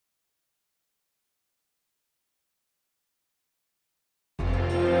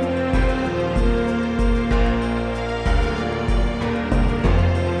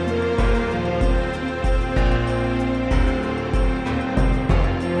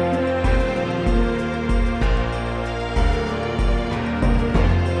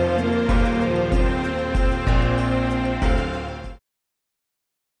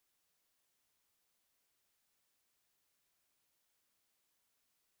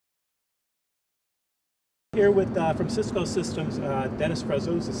Here with from Cisco Systems, Dennis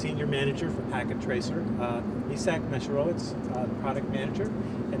Frezzo, who's the senior manager for Packet Tracer, Majerowicz, product manager,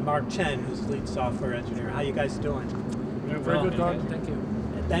 and Mark Chen, who's the lead software engineer. How you guys doing? Very good, Todd. Thank you.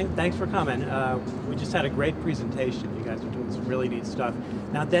 Thanks for coming. We just had a great presentation. You guys are doing some really neat stuff.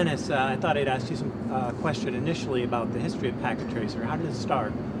 Now, Dennis, I thought I'd ask you some question initially about the history of Packet Tracer. How did it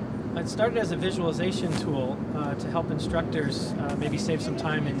start? It started as a visualization tool to help instructors maybe save some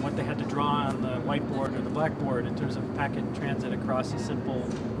time in what they had to draw on the whiteboard or the blackboard in terms of packet transit across a simple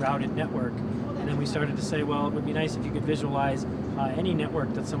routed network. And then we started to say, well, it would be nice if you could visualize any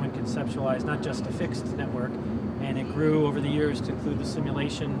network that someone conceptualized, not just a fixed network. And it grew over the years to include the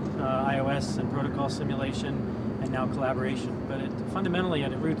simulation, iOS and protocol simulation, and now collaboration. But it fundamentally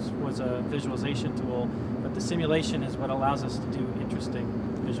at its roots was a visualization tool, but the simulation is what allows us to do interesting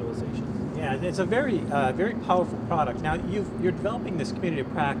visualization. Yeah, it's a very powerful product. Now, you're developing this community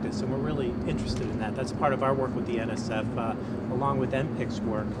of practice, and we're really interested in that. That's part of our work with the NSF, along with MPIC's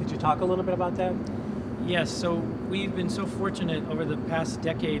work. Could you talk a little bit about that? Yes, so we've been so fortunate over the past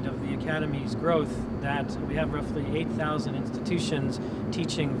decade of the Academy's growth that we have roughly 8,000 institutions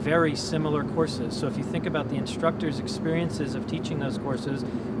teaching very similar courses. So if you think about the instructors' experiences of teaching those courses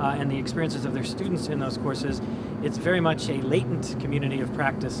and the experiences of their students in those courses, it's very much a latent community of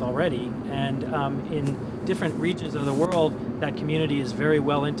practice already. And in different regions of the world, that community is very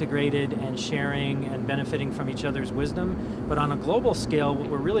well integrated and sharing and benefiting from each other's wisdom. But on a global scale, what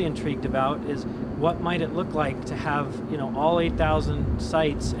we're really intrigued about is what might it look like to have, all 8,000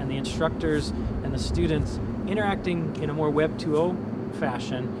 sites and the instructors and the students interacting in a more Web 2.0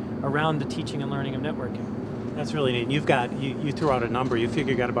 fashion around the teaching and learning of networking. That's really neat. You've got, you threw out a number, you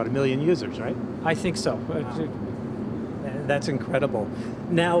figure you got about 1 million users, right? I think so. Wow. That's incredible.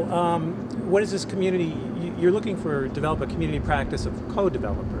 Now, what is this community? You're looking for develop a community practice of code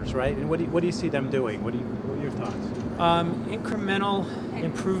developers, right? And what do you see them doing? What are your thoughts? Incremental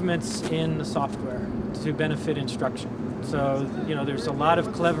improvements in the software to benefit instruction. So, there's a lot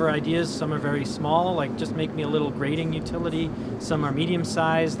of clever ideas. Some are very small, like just make me a little grading utility. Some are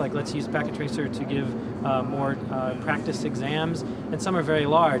medium-sized, like let's use Packet Tracer to give more practice exams. And some are very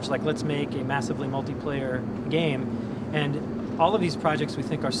large, like let's make a massively multiplayer game. And all of these projects we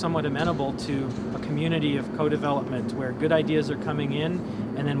think are somewhat amenable to a community of co-development where good ideas are coming in,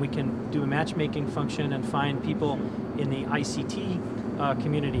 and then we can do a matchmaking function and find people in the ICT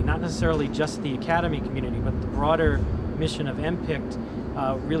community, not necessarily just the Academy community, but the broader mission of MPICT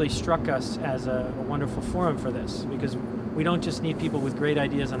really struck us as a wonderful forum for this, because we don't just need people with great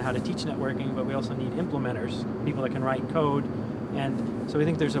ideas on how to teach networking, but we also need implementers, people that can write code, and so we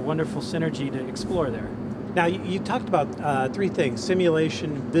think there's a wonderful synergy to explore there. Now, you talked about 3 things: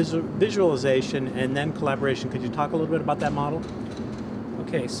 simulation, visualization, and then collaboration. Could you talk a little bit about that model?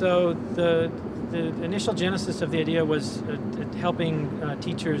 Okay, so the initial genesis of the idea was helping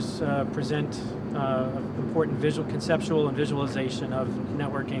teachers present important conceptual and visualization of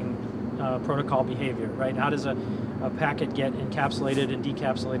networking protocol behavior, right? How does a packet get encapsulated and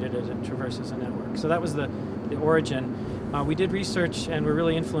decapsulated as it traverses a network? So that was the origin. We did research, and we're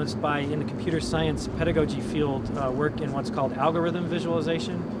really influenced by, in the computer science pedagogy field, work in what's called algorithm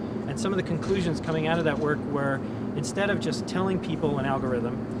visualization. And some of the conclusions coming out of that work were, instead of just telling people an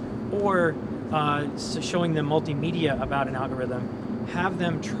algorithm or showing them multimedia about an algorithm, have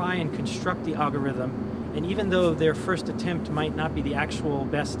them try and construct the algorithm. And even though their first attempt might not be the actual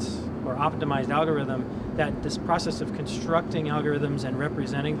best or optimized algorithm, that this process of constructing algorithms and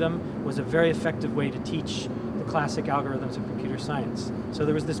representing them was a very effective way to teach the classic algorithms of computer science. So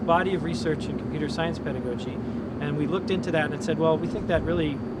there was this body of research in computer science pedagogy, and we looked into that and said, well, we think that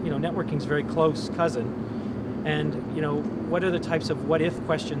really, networking's a very close cousin. And, what are the types of what-if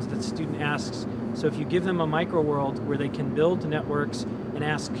questions that the student asks? So if you give them a micro world where they can build networks and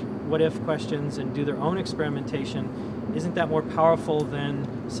ask what-if questions and do their own experimentation, isn't that more powerful than,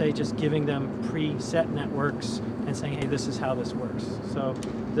 say, just giving them preset networks and saying, hey, this is how this works? So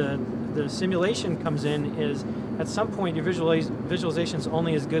the simulation comes in is, at some point, your visualization is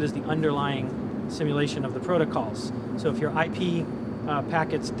only as good as the underlying simulation of the protocols. So if your IP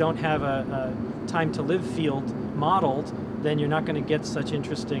packets don't have a time to live field modeled, then you're not going to get such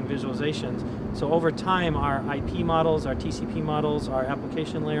interesting visualizations. So over time, our IP models, our TCP models, our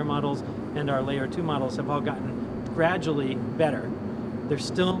application layer models, and our layer 2 models have all gotten gradually better. They're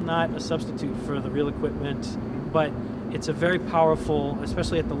still not a substitute for the real equipment, but it's a very powerful,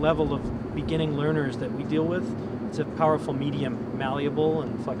 especially at the level of beginning learners that we deal with, it's a powerful medium, malleable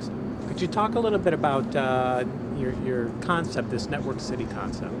and flexible. Could you talk a little bit about your concept, this network city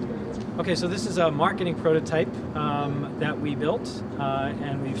concept? Okay, so this is a marketing prototype that we built,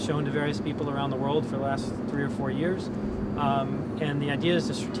 and we've shown to various people around the world for the last 3 or 4 years. And the idea is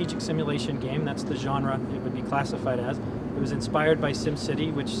a strategic simulation game. That's the genre it would be classified as. It was inspired by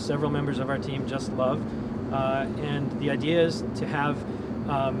SimCity, which several members of our team just love. And the idea is to have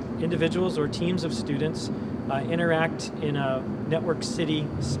individuals or teams of students interact in a network city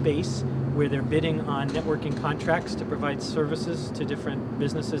space where they're bidding on networking contracts to provide services to different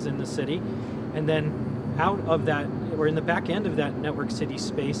businesses in the city. And then out of that, or in the back end of that network city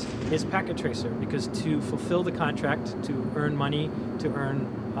space, is Packet Tracer, because to fulfill the contract, to earn money, to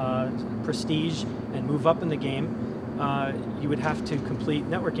earn prestige, and move up in the game, you would have to complete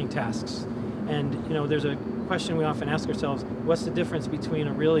networking tasks. And there's a question we often ask ourselves: what's the difference between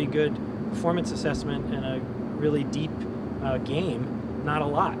a really good performance assessment and a really deep game? Not a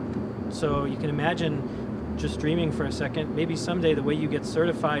lot. So you can imagine, just dreaming for a second, maybe someday the way you get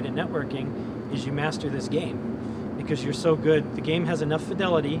certified in networking is you master this game, because you're so good. The game has enough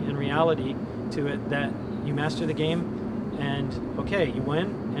fidelity and reality to it that you master the game, and okay, you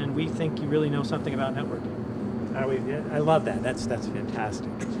win, and we think you really know something about networking. I love that. That's fantastic.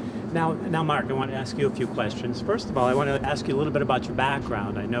 Now, Mark, I want to ask you a few questions. First of all, I want to ask you a little bit about your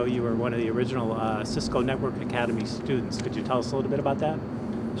background. I know you were one of the original Cisco Network Academy students. Could you tell us a little bit about that?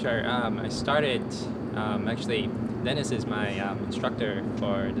 Sure. I started, actually, Dennis is my instructor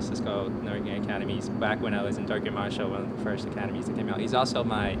for the Cisco Networking Academies back when I was in Thurgood Marshall, one of the first academies that came out. He's also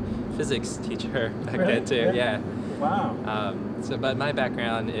my physics teacher back then too. Yeah. Wow. But my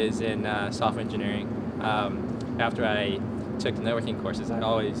background is in software engineering. After I took the networking courses, I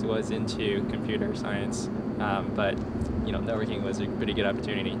always was into computer science, but networking was a pretty good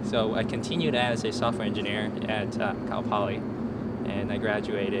opportunity. So I continued as a software engineer at Cal Poly, and I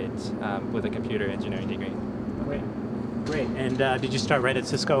graduated with a computer engineering degree. Great. And did you start right at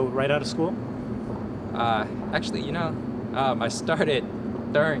Cisco right out of school? Actually, I started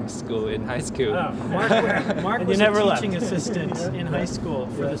during school, in high school. Oh. Mark was a teaching assistant in high school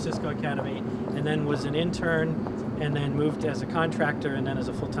for the Cisco Academy, and then was an intern, and then moved as a contractor, and then as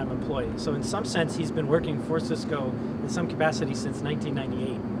a full-time employee. So in some sense, he's been working for Cisco in some capacity since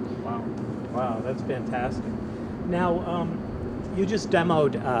 1998. Wow, that's fantastic. Now, you just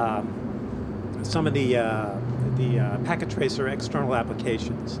demoed some of the Packet Tracer external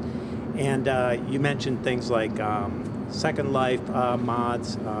applications, and you mentioned things like Second Life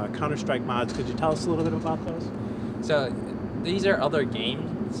mods, Counter-Strike mods. Could you tell us a little bit about those? So these are other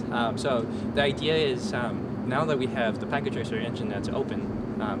games. So the idea is now that we have the Packet Tracer engine that's open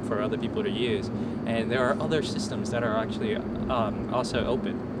for other people to use, and there are other systems that are actually also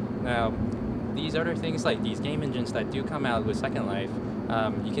open. Now, these other things like these game engines that do come out with Second Life,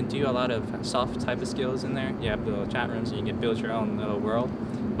 you can do a lot of soft type of skills in there. You have the little chat rooms, and you can build your own little world.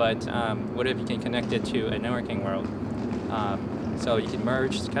 But what if you can connect it to a networking world? So you can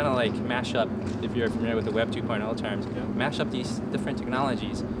merge, kind of like mash up, if you're familiar with the Web 2.0 terms, mash up these different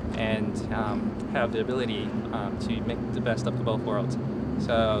technologies and have the ability to make the best of the both worlds.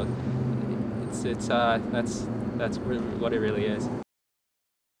 So that's really what it really is.